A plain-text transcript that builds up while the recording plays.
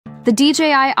The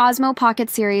DJI OSMO Pocket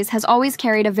series has always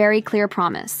carried a very clear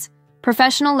promise: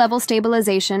 professional-level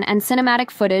stabilization and cinematic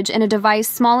footage in a device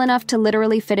small enough to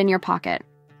literally fit in your pocket.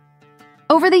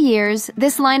 Over the years,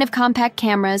 this line of compact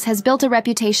cameras has built a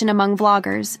reputation among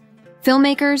vloggers,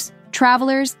 filmmakers,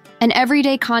 travelers, and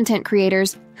everyday content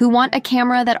creators who want a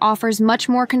camera that offers much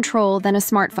more control than a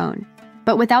smartphone,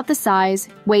 but without the size,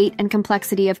 weight, and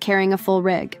complexity of carrying a full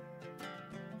rig.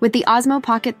 With the OSMO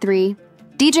Pocket 3,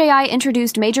 DJI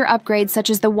introduced major upgrades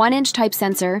such as the 1-inch type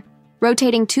sensor,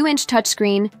 rotating 2-inch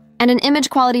touchscreen, and an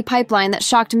image quality pipeline that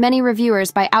shocked many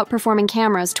reviewers by outperforming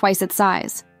cameras twice its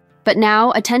size. But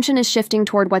now, attention is shifting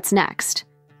toward what's next: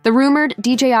 the rumored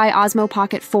DJI OSMO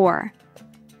Pocket 4.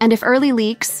 And if early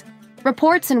leaks,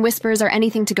 reports, and whispers are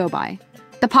anything to go by,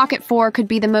 the Pocket 4 could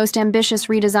be the most ambitious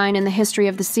redesign in the history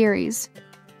of the series.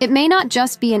 It may not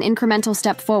just be an incremental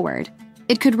step forward,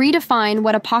 it could redefine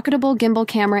what a pocketable gimbal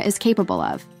camera is capable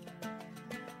of.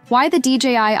 Why the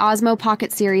DJI OSMO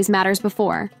Pocket series matters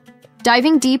before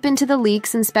diving deep into the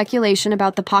leaks and speculation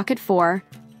about the Pocket 4,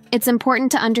 it's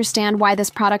important to understand why this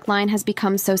product line has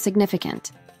become so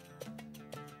significant.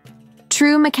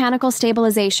 True mechanical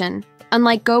stabilization.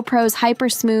 Unlike GoPro's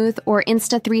Hyper-Smooth or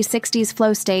Insta360's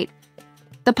Flow State,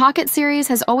 the Pocket series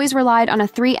has always relied on a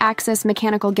 3-axis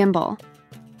mechanical gimbal.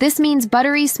 This means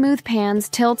buttery smooth pans,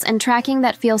 tilts, and tracking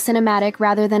that feel cinematic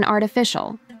rather than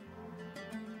artificial.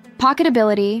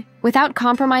 Pocketability. Without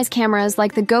compromise, cameras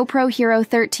like the GoPro Hero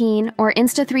 13 or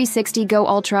Insta360 Go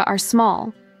Ultra are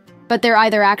small, but they're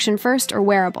either action-first or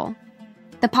wearable.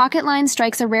 The Pocket line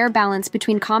strikes a rare balance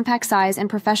between compact size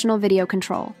and professional video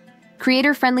control.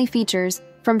 Creator-friendly features,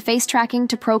 from face tracking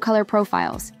to pro-color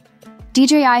profiles.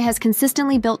 DJI has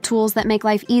consistently built tools that make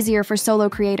life easier for solo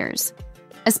creators,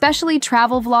 especially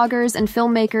travel vloggers and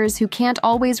filmmakers who can't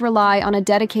always rely on a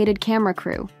dedicated camera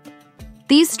crew.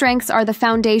 These strengths are the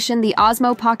foundation the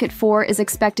OSMO Pocket 4 is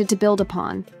expected to build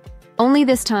upon. Only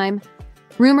this time,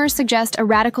 rumors suggest a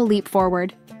radical leap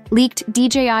forward: leaked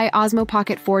DJI OSMO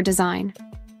Pocket 4 design.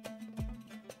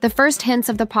 The first hints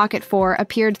of the Pocket 4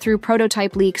 appeared through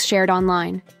prototype leaks shared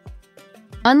online.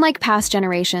 Unlike past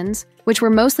generations, which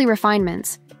were mostly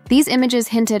refinements, these images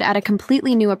hinted at a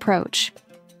completely new approach: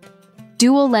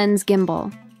 dual-lens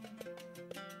gimbal.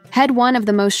 Head one of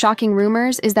the most shocking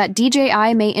rumors is that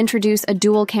DJI may introduce a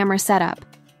dual-camera setup.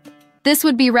 This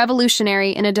would be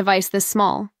revolutionary in a device this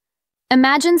small.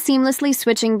 Imagine seamlessly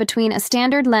switching between a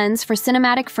standard lens for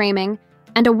cinematic framing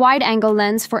and a wide-angle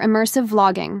lens for immersive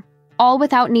vlogging, all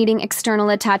without needing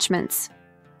external attachments.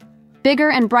 Bigger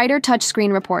and brighter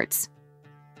touchscreen reports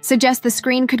suggest the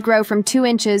screen could grow from 2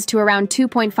 inches to around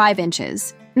 2.5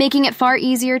 inches, making it far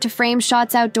easier to frame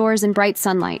shots outdoors in bright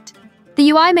sunlight. The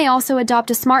UI may also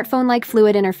adopt a smartphone-like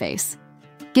fluid interface,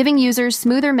 giving users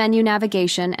smoother menu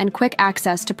navigation and quick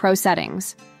access to pro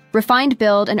settings. Refined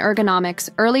build and ergonomics.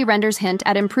 Early renders hint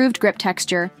at improved grip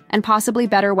texture and possibly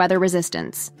better weather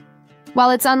resistance.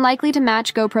 While it's unlikely to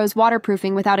match GoPro's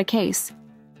waterproofing without a case,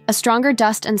 a stronger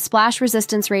dust and splash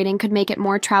resistance rating could make it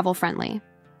more travel-friendly.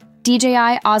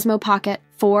 DJI OSMO Pocket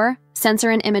 4 sensor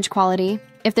and image quality.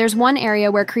 If there's one area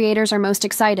where creators are most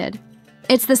excited,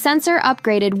 it's the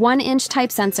sensor-upgraded 1-inch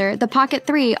type sensor. The Pocket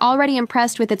 3 already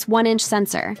impressed with its 1-inch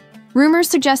sensor. Rumors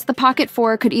suggest the Pocket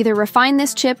 4 could either refine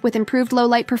this chip with improved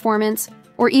low-light performance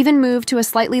or even move to a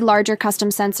slightly larger custom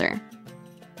sensor.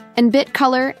 In bit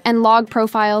color and log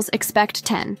profiles, expect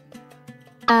 10.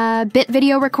 Bit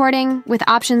video recording with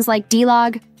options like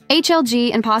D-Log,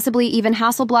 HLG, and possibly even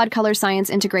Hasselblad color science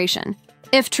integration.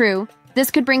 If true, this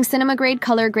could bring cinema-grade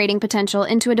color grading potential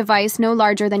into a device no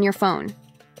larger than your phone.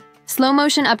 Slow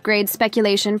motion upgrade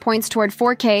speculation points toward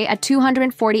 4K at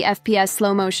 240 FPS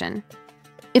slow motion.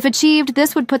 If achieved,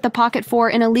 this would put the Pocket 4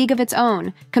 in a league of its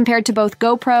own, compared to both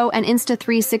GoPro and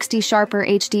Insta360 sharper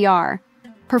HDR.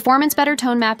 Performance, better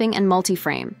tone mapping, and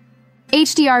multi-frame.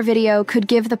 HDR video could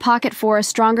give the Pocket 4 a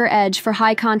stronger edge for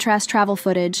high-contrast travel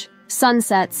footage,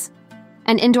 sunsets,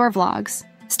 and indoor vlogs.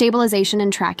 Stabilization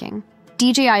and tracking.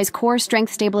 DJI's core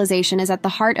strength stabilization is at the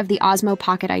heart of the OSMO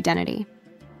Pocket identity.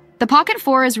 The Pocket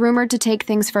 4 is rumored to take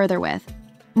things further with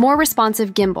more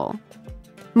responsive gimbal.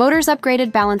 Motors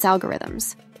upgraded balance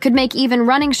algorithms could make even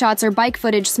running shots or bike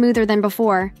footage smoother than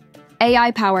before.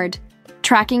 AI-powered,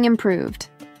 tracking improved.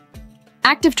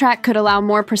 ActiveTrack could allow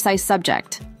more precise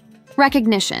subject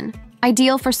recognition,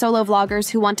 ideal for solo vloggers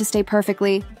who want to stay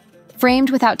perfectly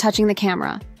framed without touching the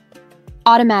camera.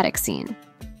 Automatic scene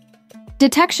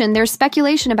detection. There's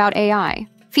speculation about AI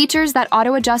features that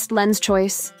auto-adjust lens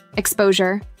choice,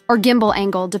 exposure, or gimbal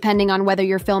angle depending on whether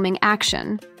you're filming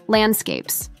action,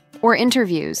 landscapes, or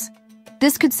interviews.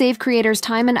 This could save creators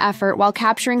time and effort while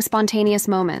capturing spontaneous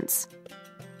moments.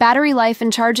 battery life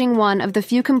and charging. One of the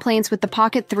few complaints with the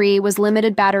Pocket 3 was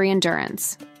limited battery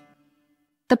endurance.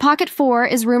 The Pocket 4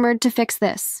 is rumored to fix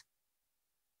this.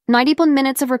 90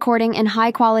 minutes of recording in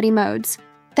high-quality modes,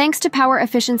 thanks to power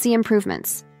efficiency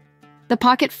improvements. The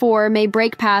Pocket 4 may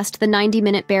break past the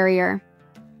 90-minute barrier.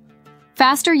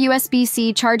 Faster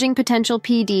USB-C charging potential.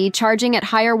 PD charging at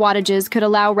higher wattages could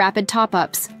allow rapid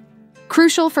top-ups.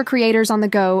 Crucial for creators on the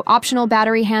go, optional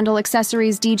battery handle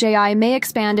accessories. DJI may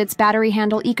expand its battery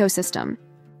handle ecosystem,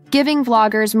 giving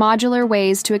vloggers modular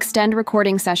ways to extend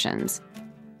recording sessions.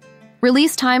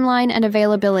 Release timeline and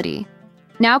availability.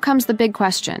 Now comes the big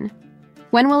question.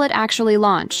 When will it actually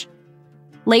launch?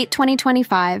 Late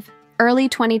 2025, early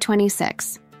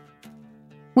 2026.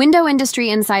 Window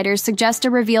industry insiders suggest a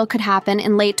reveal could happen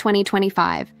in late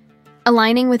 2025,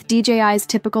 aligning with DJI's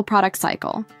typical product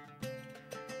cycle.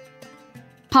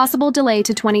 Possible delay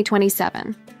to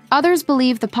 2027. Others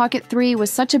believe the Pocket 3 was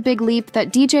such a big leap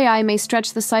that DJI may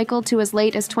stretch the cycle to as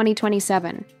late as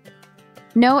 2027.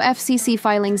 No FCC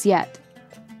filings yet.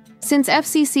 Since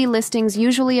FCC listings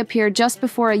usually appear just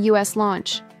before a US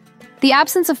launch, the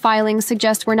absence of filings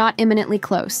suggests we're not imminently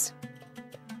close.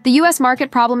 The US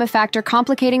market problem, a factor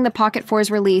complicating the Pocket 4's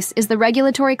release, is the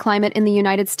regulatory climate in the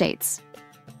United States.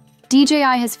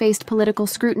 DJI has faced political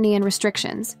scrutiny and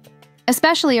restrictions,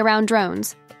 especially around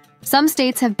drones. Some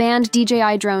states have banned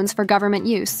DJI drones for government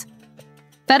use.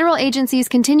 Federal agencies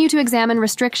continue to examine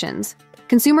restrictions.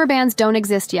 Consumer bans don't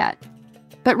exist yet,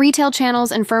 but retail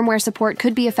channels and firmware support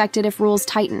could be affected if rules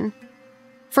tighten.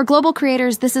 For global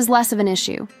creators, this is less of an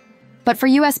issue, but for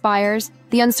US buyers,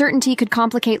 the uncertainty could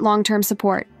complicate long-term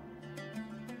support.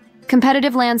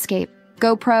 Competitive landscape,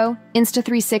 GoPro,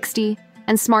 Insta360,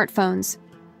 and smartphones.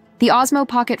 The OSMO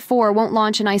Pocket 4 won't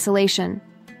launch in isolation.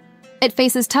 It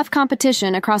faces tough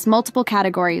competition across multiple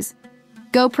categories.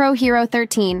 GoPro Hero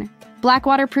 13, black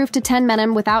waterproof to 10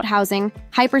 mm without housing,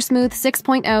 hypersmooth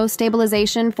 6.0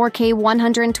 stabilization, 4K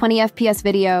 120 FPS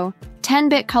video,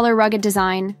 10-bit color rugged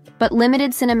design, but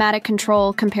limited cinematic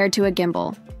control compared to a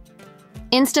gimbal.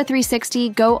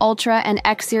 Insta360, Go Ultra, and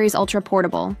X Series Ultra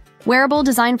portable. Wearable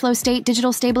design, flow state,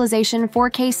 digital stabilization,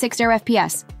 4K 60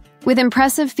 FPS, with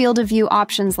impressive field of view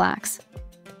options. Lacks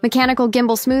mechanical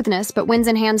gimbal smoothness, but wins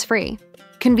in hands-free.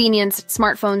 Convenience,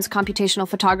 smartphones, computational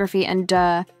photography, and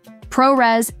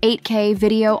ProRes 8K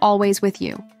video always with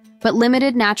you, but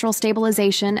limited natural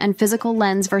stabilization and physical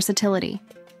lens versatility.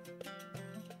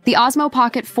 The OSMO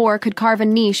Pocket 4 could carve a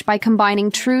niche by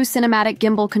combining true cinematic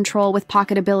gimbal control with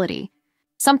pocketability,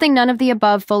 something none of the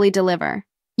above fully deliver.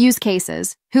 Use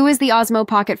cases. Who is the OSMO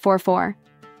Pocket 4 for?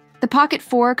 The Pocket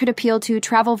 4 could appeal to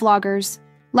travel vloggers,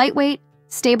 lightweight,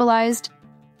 stabilized,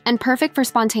 and perfect for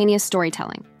spontaneous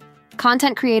storytelling.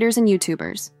 Content creators and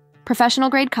YouTubers.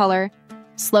 Professional-grade color,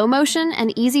 slow motion,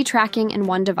 and easy tracking in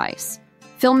one device.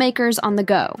 Filmmakers on the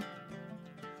go.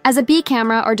 As a B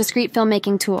camera or discrete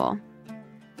filmmaking tool.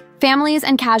 Families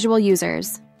and casual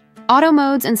users. Auto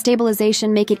modes and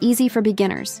stabilization make it easy for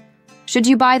beginners. Should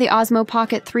you buy the OSMO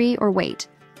Pocket 3 or wait?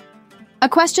 A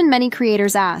question many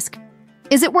creators ask.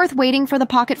 Is it worth waiting for the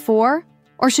Pocket 4,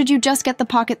 or should you just get the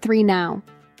Pocket 3 now?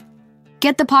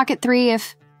 Get the Pocket 3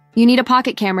 if you need a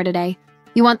pocket camera today.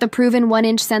 You want the proven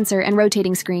 1-inch sensor and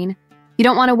rotating screen. You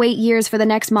don't want to wait years for the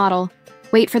next model.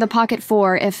 Wait for the Pocket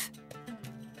 4 if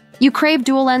you crave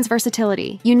dual lens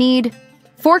versatility. You need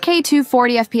 4K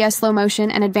 240 FPS slow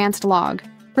motion and advanced log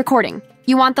recording.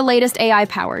 You want the latest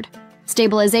AI-powered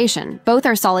stabilization. Both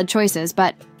are solid choices,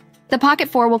 but the Pocket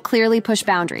 4 will clearly push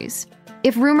boundaries.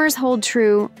 If rumors hold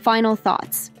true, final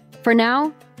thoughts. For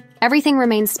now, everything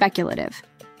remains speculative.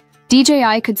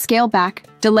 DJI could scale back,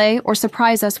 delay, or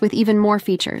surprise us with even more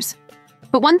features.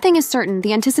 But one thing is certain,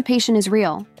 the anticipation is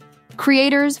real.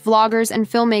 Creators, vloggers, and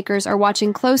filmmakers are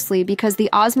watching closely because the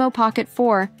OSMO Pocket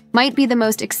 4 might be the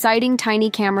most exciting tiny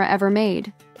camera ever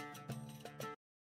made.